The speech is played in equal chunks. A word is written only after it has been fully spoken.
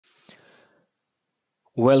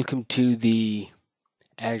Welcome to the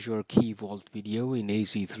Azure Key Vault video in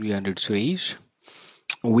AZ-300 series.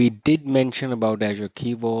 We did mention about Azure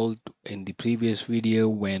Key Vault in the previous video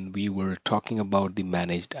when we were talking about the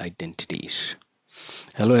managed identities.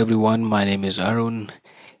 Hello everyone, my name is Arun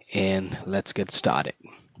and let's get started.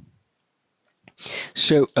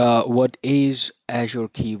 So what is Azure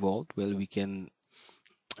Key Vault? Well, we can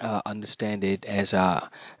understand it as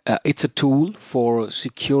it's a tool for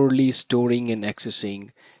securely storing and accessing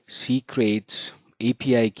secrets,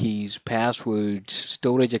 API keys, passwords,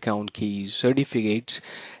 storage account keys, certificates,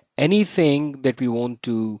 anything that we want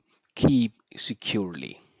to keep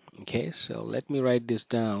securely. Okay, so let me write this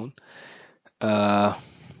down. uh,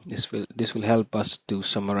 this will help us to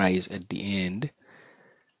summarize at the end.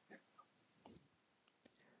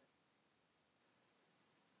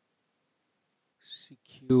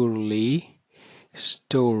 Securely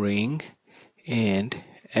storing and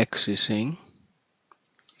accessing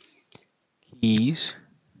keys,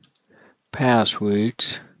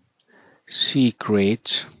 passwords,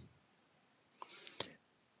 secrets,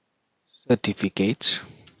 certificates,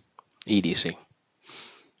 etc.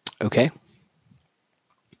 Okay,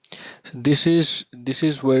 so this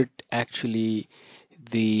is what actually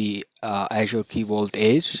the Azure Key Vault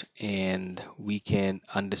is, and we can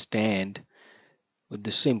understand with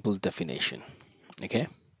the simple definition. Okay,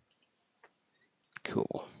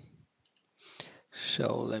 cool.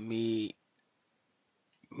 So let me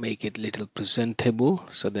make it a little presentable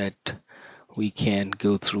so that we can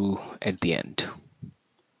go through at the end.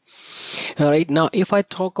 All right, now if I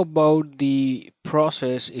talk about the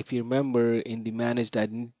process, if you remember in the managed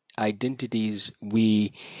identities,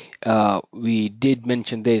 we did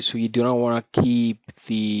mention this. So you do not want to keep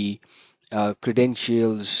the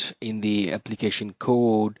credentials in the application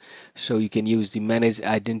code, so you can use the managed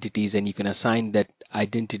identities and you can assign that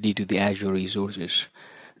identity to the Azure resources,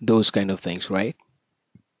 those kind of things, right?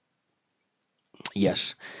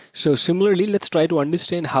 Yes. So similarly, let's try to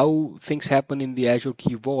understand how things happen in the Azure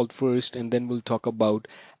Key Vault first, and then we'll talk about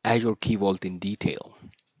Azure Key Vault in detail.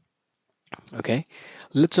 Okay.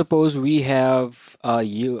 Let's suppose we have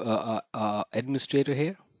administrator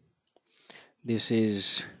here. This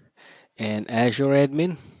is an Azure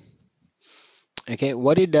admin. Okay.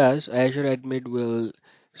 What it does, Azure admin will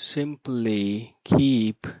simply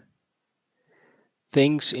keep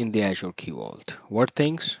things in the Azure Key Vault. What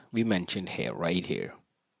things? We mentioned here, right here.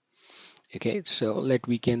 Okay, so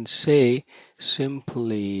we can say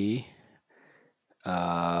simply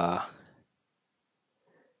okay,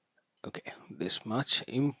 this much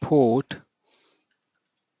import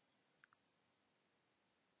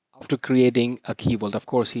after creating a key vault. Of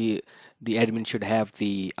course, the admin should have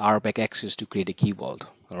the RBAC access to create a key vault.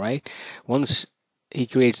 All right, once he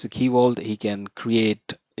creates the key vault, he can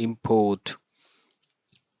create, import,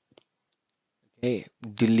 okay,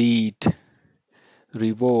 delete,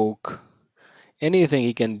 revoke, anything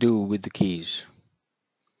he can do with the keys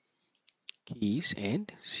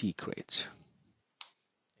and secrets.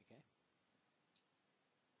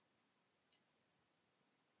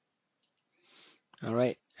 All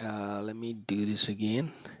right, let me do this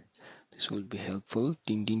again. This will be helpful.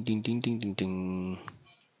 Ding, ding, ding, ding, ding, ding, ding.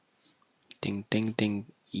 Ding, ding,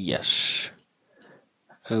 ding. Yes.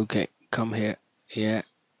 Okay, come here. Yeah.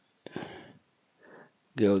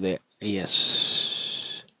 Go there.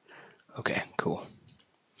 Yes. Okay, cool.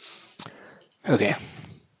 Okay.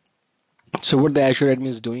 So what the Azure admin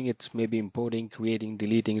is doing, it's maybe importing, creating,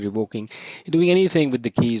 deleting, revoking, doing anything with the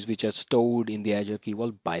keys which are stored in the Azure Key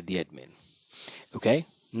Vault by the admin. Okay.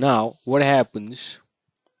 Now, what happens?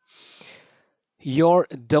 Your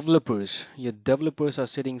developers are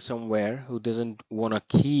sitting somewhere who doesn't want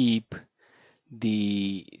to keep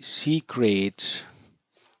the secrets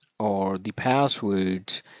or the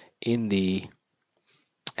passwords in the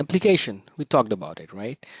application. We talked about it,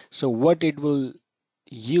 right? So what it will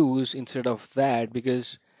use instead of that,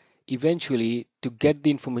 because eventually to get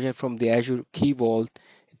the information from the Azure Key Vault,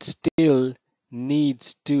 it still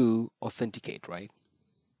needs to authenticate, right?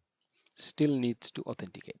 Still needs to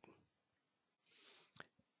authenticate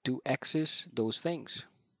to access those things.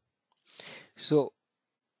 So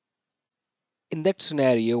in that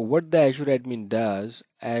scenario, what the Azure admin does,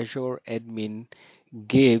 Azure admin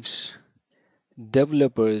gives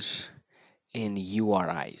developers in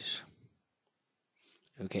URIs.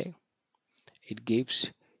 Okay, it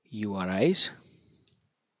gives URIs.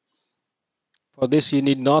 For this, you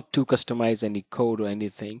need not to customize any code or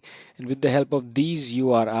anything. And with the help of these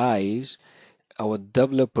URIs, our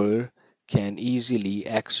developer can easily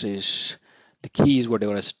access the keys,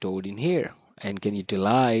 whatever is stored in here, and can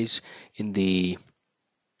utilize in the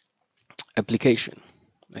application.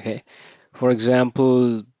 Okay, for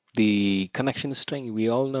example, the connection string, we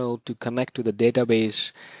all know to connect to the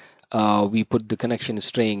database, we put the connection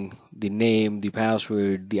string, the name, the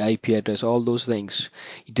password, the IP address, all those things.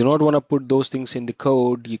 You do not want to put those things in the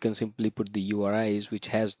code. You can simply put the URIs, which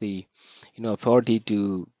has the authority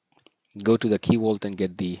to go to the key vault and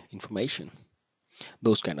get the information.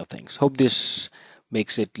 Those kind of things. Hope this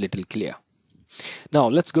makes it little clear. Now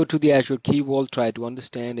let's go to the Azure Key Vault, try to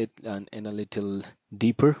understand it in a little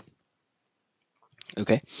deeper.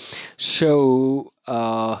 Okay, so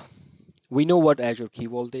we know what Azure Key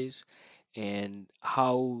Vault is and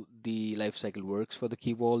how the lifecycle works for the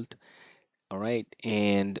Key Vault. All right,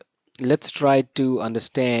 and let's try to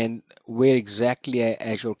understand where exactly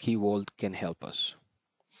Azure Key Vault can help us.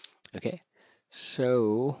 Okay,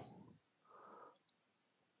 so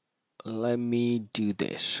let me do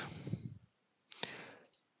this.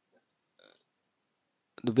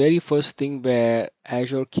 The very first thing where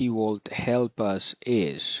Azure Key Vault help us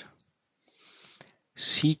is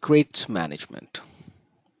secrets management.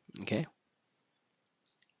 Okay,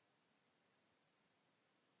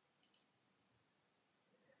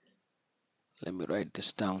 let me write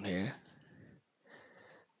this down here.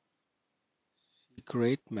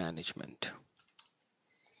 Secret management.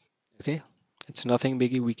 Okay, it's nothing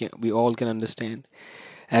biggie. We all can understand.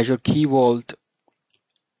 Azure Key Vault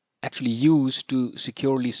actually used to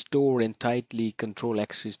securely store and tightly control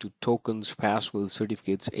access to tokens, passwords,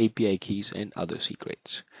 certificates, API keys, and other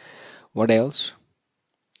secrets. What else?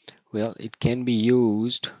 Well, it can be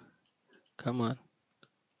used. Come on.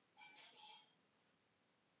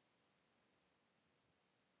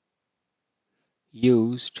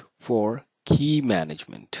 Used for key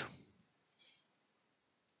management.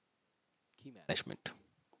 Key management.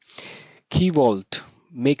 Key Vault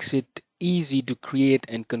makes it easy to create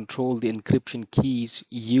and control the encryption keys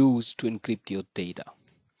used to encrypt your data.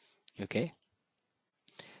 Okay,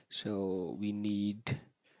 so we need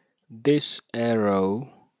this arrow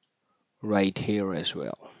right here as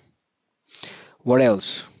well. What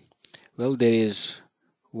else? Well, there is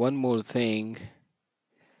one more thing,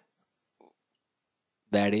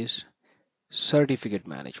 that is certificate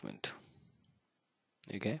management.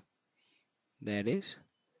 Okay, that is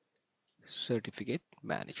certificate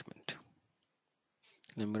management.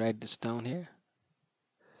 Let me write this down here.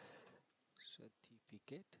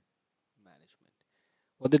 Certificate management.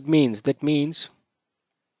 What that means? That means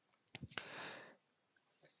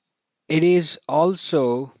it is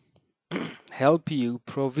also help you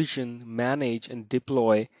provision, manage, and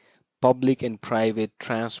deploy public and private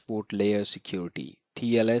transport layer security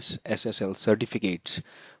TLS SSL certificates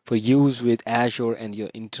for use with Azure and your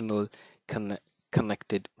internal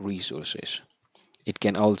connected resources. It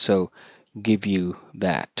can also give you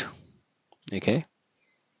that. Okay,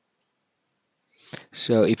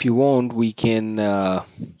 so if you want, we can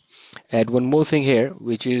add one more thing here,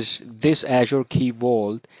 which is this Azure Key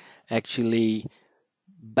Vault actually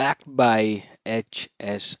backed by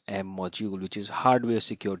HSM module, which is hardware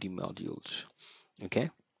security modules. Okay,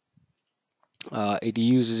 it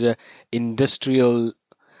uses a industrial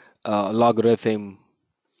logarithm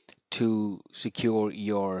to secure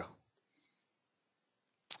your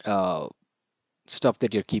uh, stuff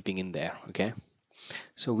that you're keeping in there. Okay,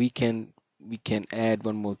 so we can add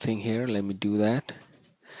one more thing here. Let me do that.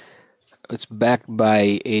 It's backed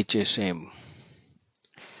by HSM.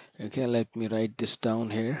 Okay, let me write this down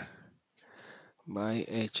here. By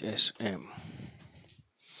HSM.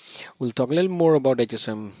 We'll talk a little more about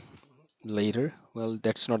HSM later. Well,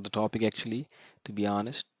 that's not the topic actually, to be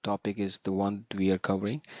honest. Topic is the one we are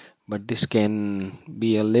covering, but this can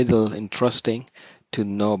be a little interesting to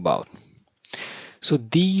know about. So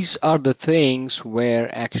these are the things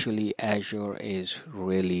where actually Azure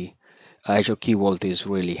Key Vault is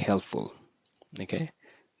really helpful. Okay,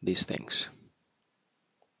 these things.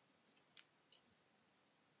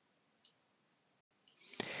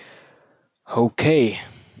 Okay,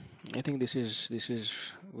 I think this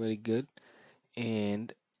is very good,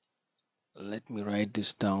 and let me write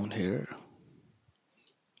this down here.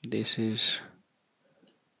 This is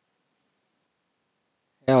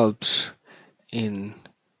helps in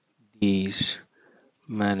these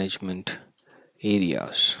management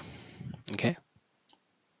areas. Okay,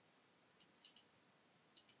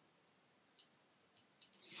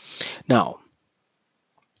 now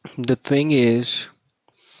the thing is,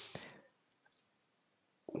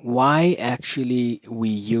 why actually we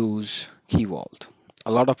use Key Vault?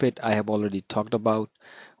 A lot of it I have already talked about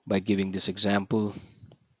by giving this example,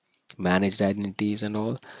 managed identities and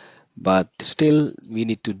all, but still we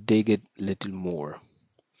need to dig it a little more.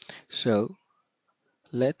 So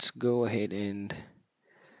let's go ahead and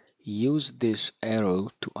use this arrow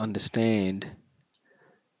to understand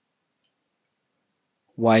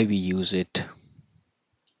why we use it.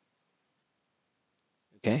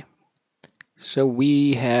 Okay, so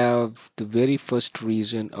we have the very first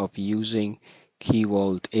reason of using Key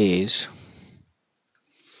Vault is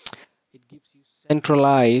it gives you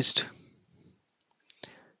centralized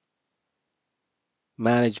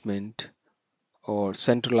management or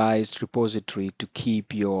centralized repository to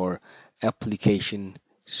keep your application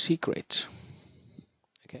secrets.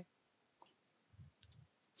 Okay,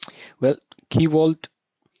 well, Key Vault,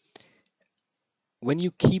 when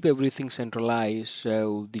you keep everything centralized,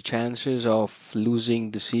 so the chances of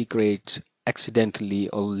losing the secrets accidentally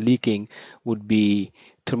or leaking would be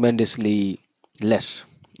tremendously less.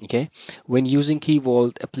 Okay, when using Key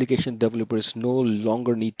Vault, application developers no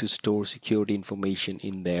longer need to store security information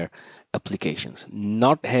in their applications.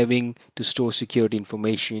 Not having to store security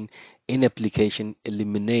information in application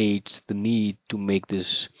eliminates the need to make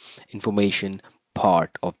this information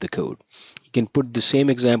part of the code. You can put the same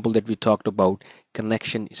example that we talked about,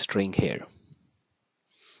 connection string here.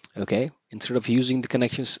 Okay, instead of using the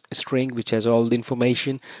connection string which has all the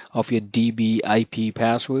information of your DB IP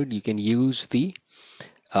password, you can use the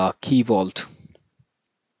Key Vault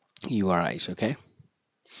URIs. Okay,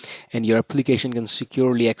 and your application can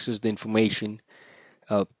securely access the information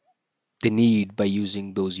uh, they need by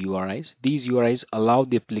using those URIs. These URIs allow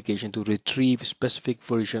the application to retrieve a specific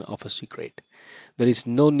version of a secret. There is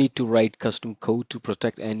no need to write custom code to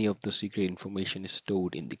protect any of the secret information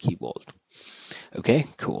stored in the Key Vault. Okay,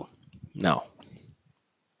 cool. Now,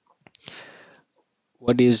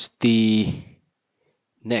 what is the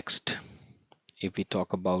next if we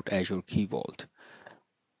talk about Azure Key Vault?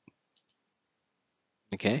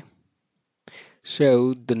 Okay,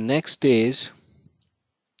 so the next is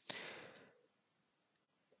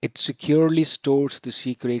it securely stores the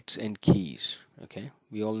secrets and keys. Okay,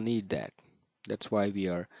 we all need that. That's why we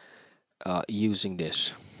are using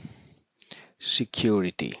this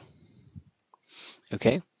security.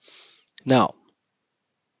 Okay, now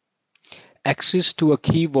access to a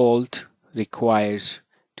Key Vault requires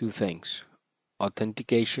two things: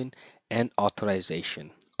 authentication and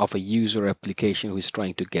authorization of a user application who is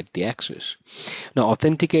trying to get the access. Now,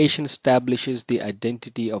 authentication establishes the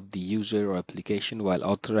identity of the user or application, while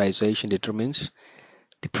authorization determines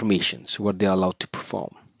the permissions, what they are allowed to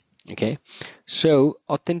perform. Okay, so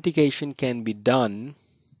authentication can be done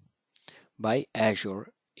by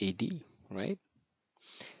Azure AD, right?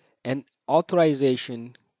 And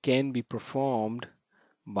authorization can be performed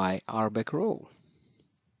by RBAC role.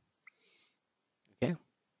 Okay,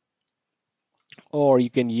 or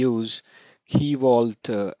you can use Key Vault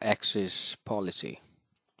access policy.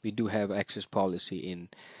 We do have access policy in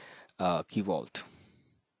Key Vault.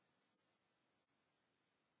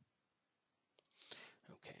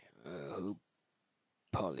 Okay,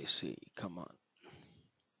 policy, come on.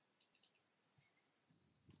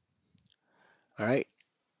 All right.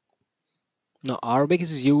 Now, RBAC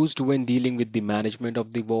is used when dealing with the management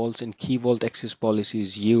of the vaults, and Key Vault access policy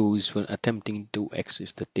is used when attempting to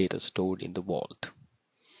access the data stored in the vault.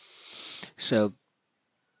 So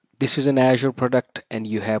this is an Azure product, and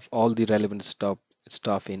you have all the relevant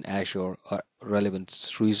stuff in Azure, or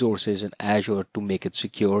relevant resources in Azure to make it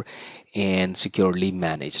secure and securely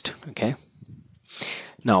managed. Okay.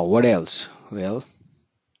 Now, what else? Well,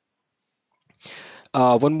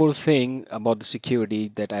 one more thing about the security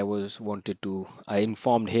that I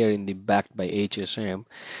informed here in the backed by HSM.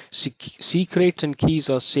 Secrets and keys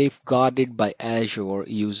are safeguarded by Azure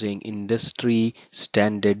using industry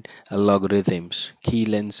standard algorithms, key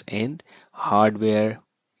lengths, and hardware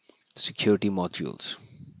security modules.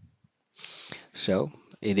 So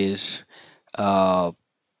it is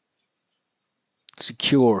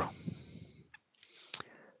secure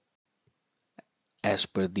as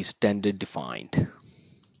per the standard defined.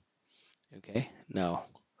 Okay, now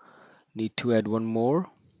need to add one more.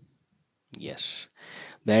 Yes,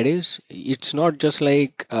 that is, it's not just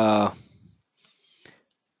like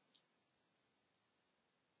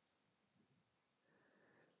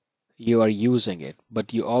you are using it,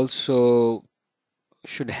 but you also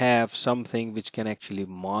should have something which can actually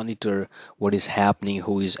monitor what is happening,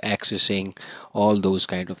 who is accessing, all those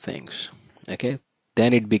kind of things. Okay,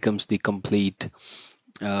 then it becomes the complete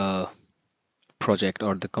uh, project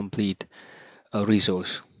or the complete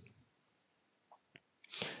resource.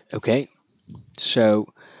 Okay, so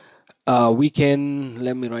we can,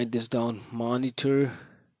 let me write this down, monitor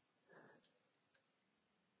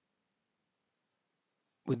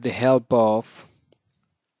with the help of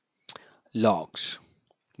logs.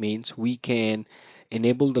 Means we can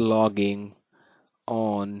enable the logging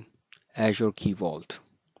on Azure Key Vault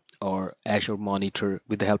or Azure Monitor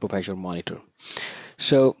with the help of Azure Monitor.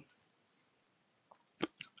 So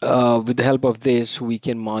with the help of this, we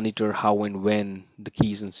can monitor how and when the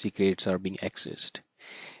keys and secrets are being accessed.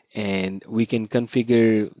 And we can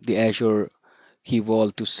configure the Azure Key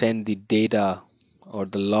Vault to send the data or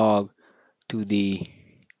the log to the,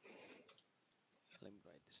 let me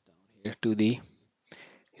write this down here, to the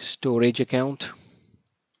storage account,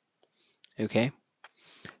 okay,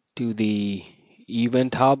 to the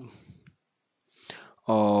event hub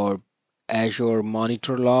or Azure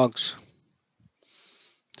Monitor logs.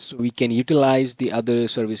 So we can utilize the other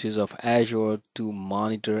services of Azure to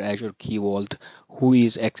monitor Azure Key Vault, who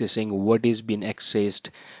is accessing, what is being accessed,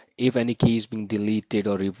 if any key is being deleted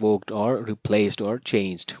or revoked or replaced or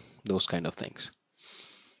changed, those kind of things.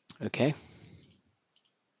 Okay.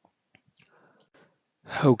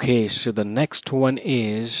 Okay, so the next one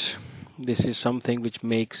is, this is something which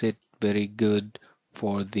makes it very good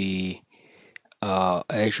for the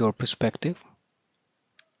Azure perspective.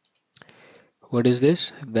 What is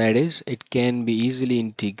this? That is, it can be easily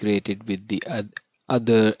integrated with the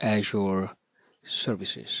other Azure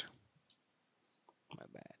services. My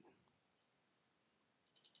bad.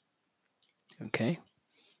 Okay.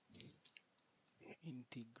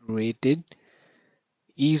 Integrated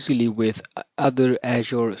easily with other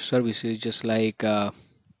Azure services, just like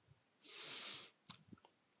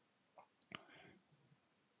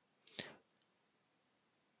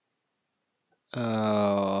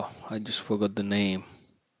I just forgot the name.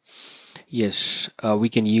 Yes, we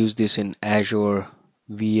can use this in Azure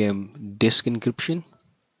VM disk encryption.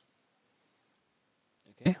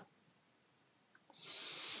 Okay.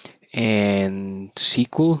 And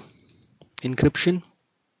SQL encryption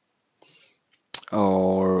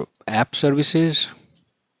or app services.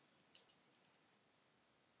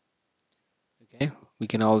 Okay. We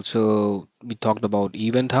can also, we talked about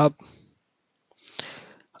Event Hub,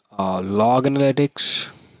 log analytics.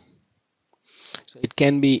 So it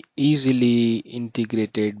can be easily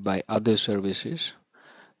integrated by other services.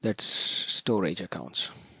 That's storage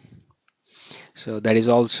accounts. So that is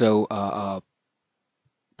also a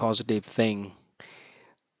positive thing,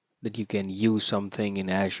 that you can use something in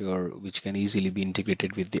Azure which can easily be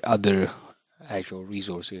integrated with the other Azure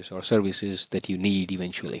resources or services that you need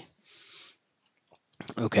eventually.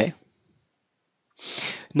 Okay.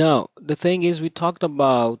 Now, the thing is, we talked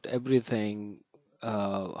about everything,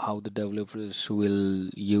 how the developers will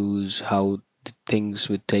use, how the things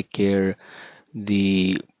will take care,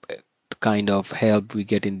 the kind of help we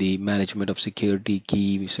get in the management of security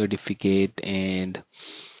key certificate, and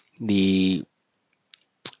the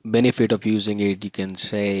benefit of using it, you can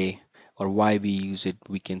say, or why we use it,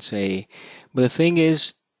 we can say. But the thing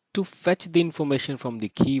is, to fetch the information from the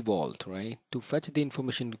key vault, right? To fetch the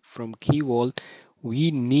information from key vault,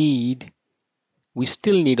 we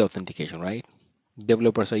still need authentication, right?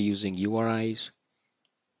 Developers are using URIs,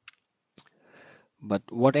 but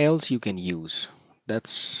what else you can use?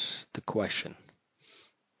 That's the question.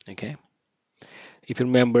 Okay. If you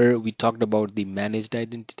remember, we talked about the managed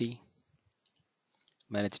identity.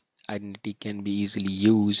 Managed identity can be easily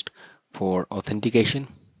used for authentication,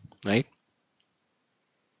 right?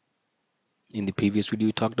 In the previous video,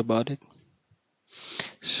 we talked about it.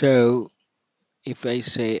 So if I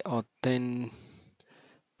say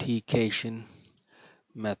authentication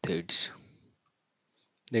methods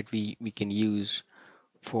that we can use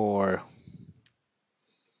for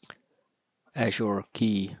Azure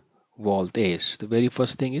Key Vault, is the very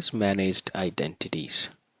first thing is managed identities.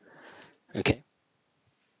 Okay,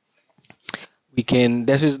 we can,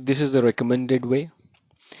 this is the recommended way,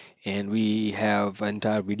 and we have an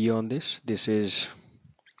entire video on this. This is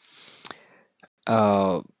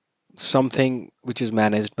something which is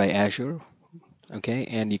managed by Azure. Okay,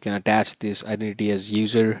 and you can attach this identity as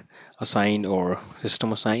user assigned or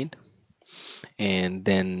system assigned, and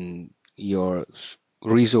then your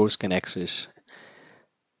resource can access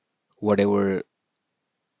whatever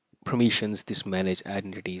permissions this managed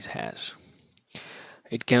identities has.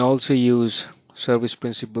 It can also use service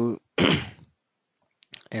principal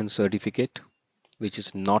and certificate, which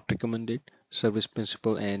is not recommended, service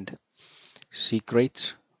principal and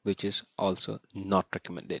secrets, which is also not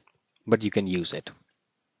recommended, but you can use it.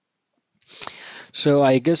 So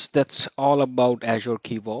I guess that's all about Azure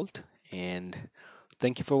Key Vault, and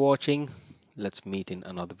thank you for watching. Let's meet in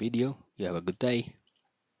another video. You have a good day.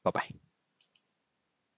 Bye bye.